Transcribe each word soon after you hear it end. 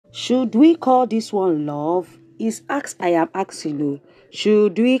Should we call this one love? Is ask I am asking you.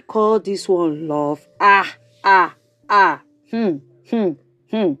 Should we call this one love? Ah, ah, ah. Hmm.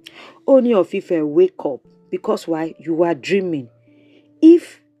 Ooni of Ife, wake up. Because why? You are dreaming.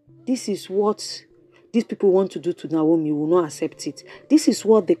 If this is what these people want to do to Naomi, you will not accept it. This is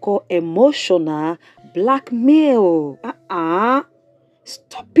what they call emotional blackmail.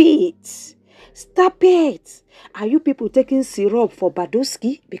 Stop it. Stop it. Are you people taking syrup for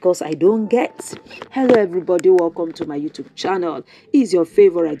Badoski? Because I don't get. Hello everybody, welcome to my YouTube channel. Is your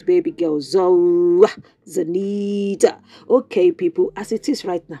favorite baby girl Zeneta. Okay people, as it is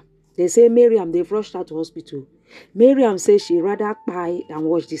right now, they say Mariam, they've rushed her to hospital. Mariam says she'd rather cry than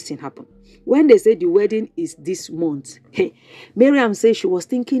watch this thing happen. When they say the wedding is this month, Mariam says she was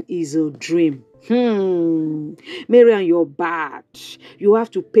thinking it's a dream. Mariam, you're bad. You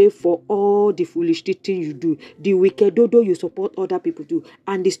have to pay for all the foolish things you do. The wicked dodo you support other people to do.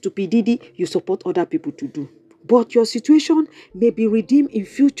 And the stupidity you support other people to do. But your situation may be redeemed in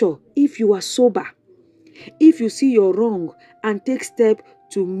future if you are sober. If you see you're wrong and take steps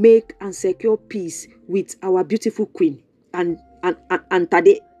to make and secure peace with our beautiful queen and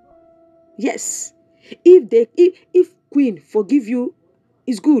Tade. Yes. If queen forgive you,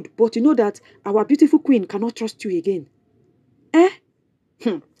 it's good, but you know that our beautiful queen cannot trust you again.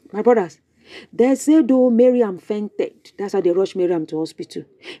 My brothers, they say though Mariam fainted. That's how they rush Mariam to hospital.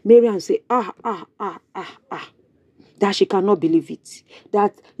 Mariam say, that she cannot believe it.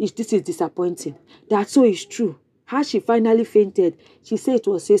 This is disappointing. That so is true. How she finally fainted, she said it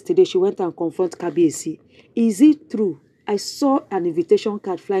was yesterday. She went and confronted Kabiyesi. Is it true? I saw an invitation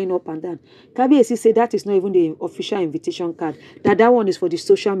card flying up and down. Kabiyesi said that is not even the official invitation card. That one is for the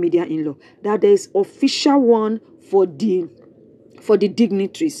social media in-law. That there is official one for the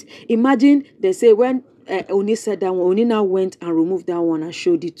dignitaries. Imagine they say when Oni said that one, Oni now went and removed that one and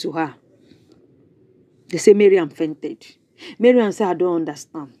showed it to her. They say Mariam fainted. Mariam said, I don't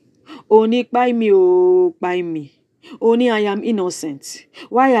understand. Oni, buy me, oh, buy me. Oni, I am innocent.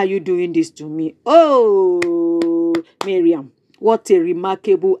 Why are you doing this to me? Oh, Mariam, what a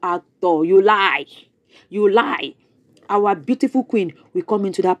remarkable actor. You lie. You lie. Our beautiful queen will come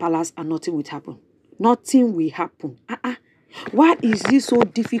into that palace and nothing will happen. Nothing will happen. Why is this so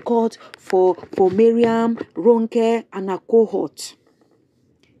difficult for Mariam, Ronke, and her cohort?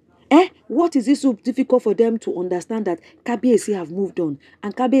 What is it so difficult for them to understand that Kabiyesi have moved on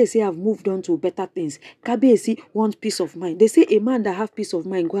and Kabiyesi have moved on to better things? Kabiyesi wants peace of mind. They say a man that have peace of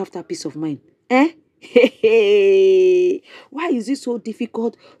mind go after peace of mind. Why is it so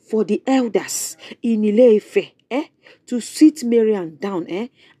difficult for the elders in Ile-Ife to sit Mariam down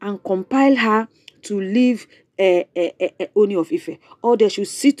and compile her to leave Ooni of Ife, or they should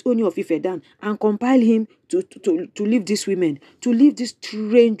sit Ooni of Ife down and compile him to leave these women, to leave these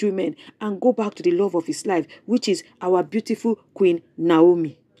strange women and go back to the love of his life, which is our beautiful queen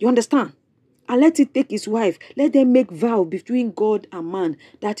Naomi. You understand? And let it take his wife. Let them make vow between God and man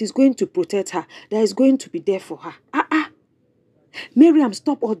that is going to protect her, that is going to be there for her. Mariam,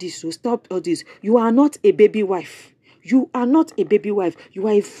 stop all this. Stop all this. You are not a baby wife. You are not a baby wife. You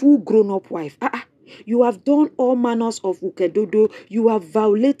are a full grown-up wife. You have done all manners of ukedodo. You have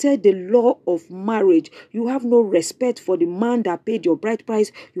violated the law of marriage. You have no respect for the man that paid your bride price.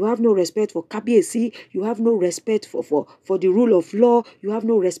 You have no respect for Kabiyesi. You have no respect for the rule of law. You have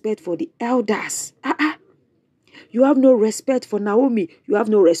no respect for the elders. You have no respect for Naomi. You have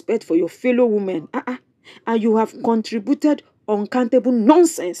no respect for your fellow women. And you have contributed uncountable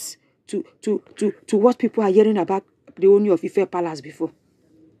nonsense to what people are hearing about the Ooni of Ife Palace before.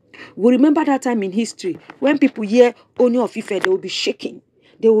 We remember that time in history when people hear Ooni of Ife, they will be shaking.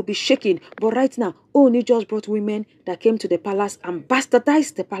 They will be shaking. But right now, Ooni just brought women that came to the palace and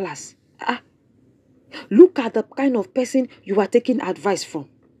bastardized the palace. Look at the kind of person you are taking advice from.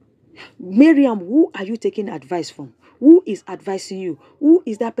 Mariam, who are you taking advice from? Who is advising you? Who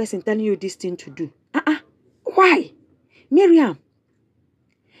is that person telling you this thing to do? Why? Mariam,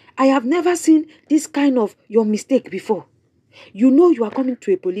 I have never seen this kind of your mistake before. You know you are coming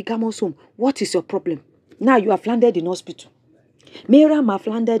to a polygamous home. What is your problem? Now you have landed in hospital. Mariam have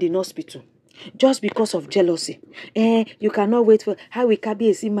landed in hospital just because of jealousy. You cannot wait for how will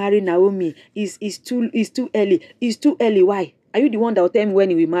Kabiyesi marry Naomi? Is too early. It's too early. Why? Are you the one that will tell me when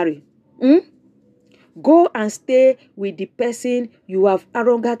you will marry? Go and stay with the person you have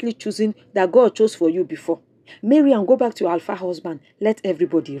arrogantly chosen that God chose for you before. Mariam, go back to your alpha husband. Let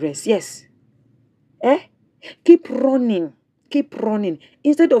everybody rest. Yes. Keep running. Keep running.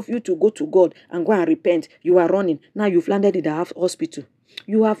 Instead of you to go to God and go and repent, you are running. Now you've landed in the hospital.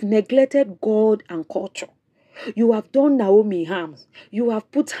 You have neglected God and culture. You have done Naomi harm. You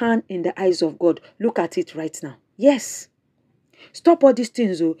have put hand in the eyes of God. Look at it right now. Yes. Stop all these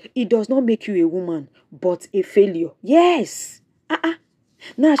things. Oh. It does not make you a woman, but a failure. Yes.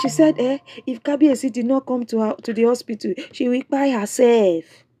 Now she said, if Kabiyesi did not come to the hospital, she will buy herself.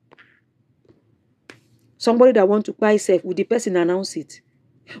 Somebody that want to buy herself, will the person announce it?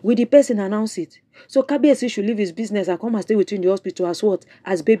 Will the person announce it? So Kabiyesi should leave his business and come and stay with you in the hospital as what?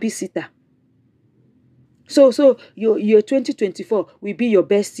 As babysitter. So your 2024 will be your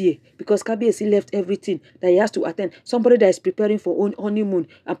best year because Kabiyesi left everything that he has to attend. Somebody that is preparing for honeymoon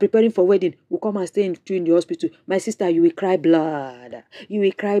and preparing for wedding will come and stay in the hospital. My sister, you will cry blood. You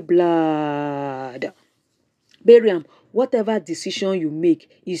will cry blood. Mariam, whatever decision you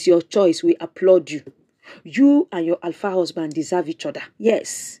make is your choice. We applaud you. You and your alpha husband deserve each other.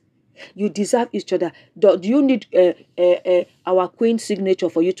 Yes. You deserve each other. Do you need our queen's signature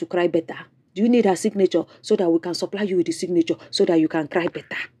for you to cry better? Do you need her signature so that we can supply you with the signature so that you can cry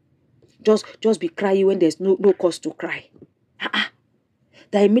better? Just be crying when there's no cause to cry.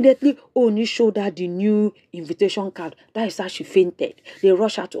 That immediately Ooni showed her the new invitation card. That is how she fainted. They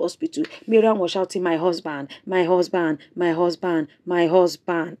rushed her to hospital. Mariam was shouting, my husband, my husband, my husband, my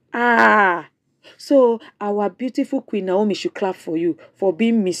husband. So our beautiful Queen Naomi should clap for you for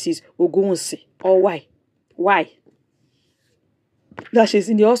being Mrs. Ogunwusi. Or why? Why? That she's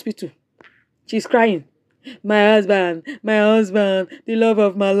in the hospital. She's crying. My husband, the love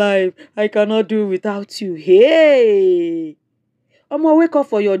of my life. I cannot do without you. Hey! Wake up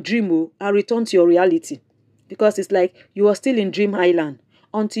for your dream and return to your reality. Because it's like you are still in dream island.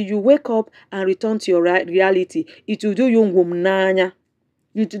 Until you wake up and return to your reality, it will do you wumnanya.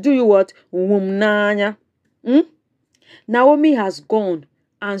 It will do you what? Wumnanya. Naomi has gone.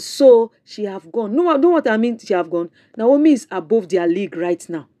 And so she have gone. Know what I mean? She have gone. Naomi is above their league right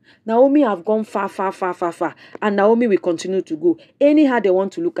now. Naomi have gone far. And Naomi will continue to go. Anyhow they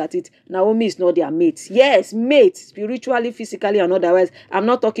want to look at it, Naomi is not their mate. Yes, mate. Spiritually, physically, and otherwise. I'm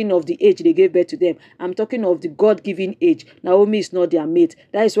not talking of the age they gave birth to them. I'm talking of the God-given age. Naomi is not their mate.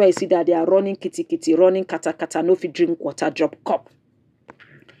 That is why you see that they are running kitty, running kata, no fit drink water, drop cup.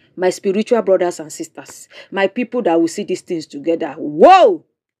 My spiritual brothers and sisters. My people that will see these things together. Whoa!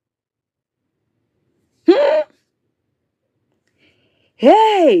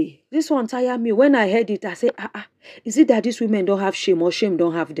 Hey, this one tired me. When I heard it, I said, is it that these women don't have shame or shame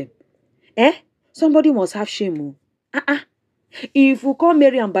don't have them? Somebody must have shame. If we call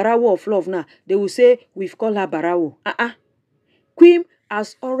Mariam Barawo of love now, they will say, we've called her Barawo. Queen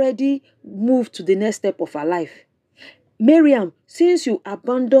has already moved to the next step of her life. Mariam, since you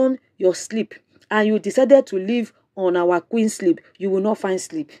abandoned your sleep and you decided to live on our queen's sleep, you will not find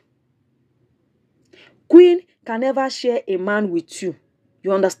sleep. Queen can never share a man with you.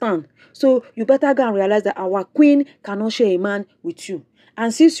 You understand? So you better go and realize that our queen cannot share a man with you.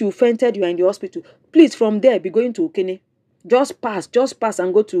 And since you fainted, you are in the hospital, please from there be going to Okene. Just pass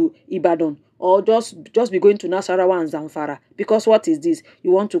and go to Ibadan. Or just be going to Nasarawa and Zamfara. Because what is this?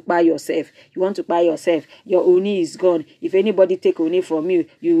 You want to buy yourself. You want to buy yourself. Your Ooni is gone. If anybody take Ooni from you,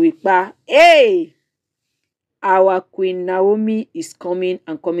 you will buy. Hey! Our Queen Naomi is coming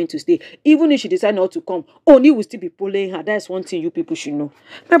and coming to stay. Even if she decides not to come, Ooni will still be pulling her. That's one thing you people should know.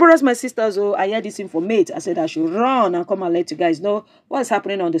 My brothers, my sisters, I heard this information. I said I should run and come and let you guys know what's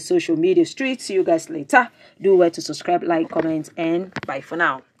happening on the social media streets. See you guys later. Do well to subscribe, like, comment, and bye for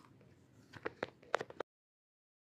now.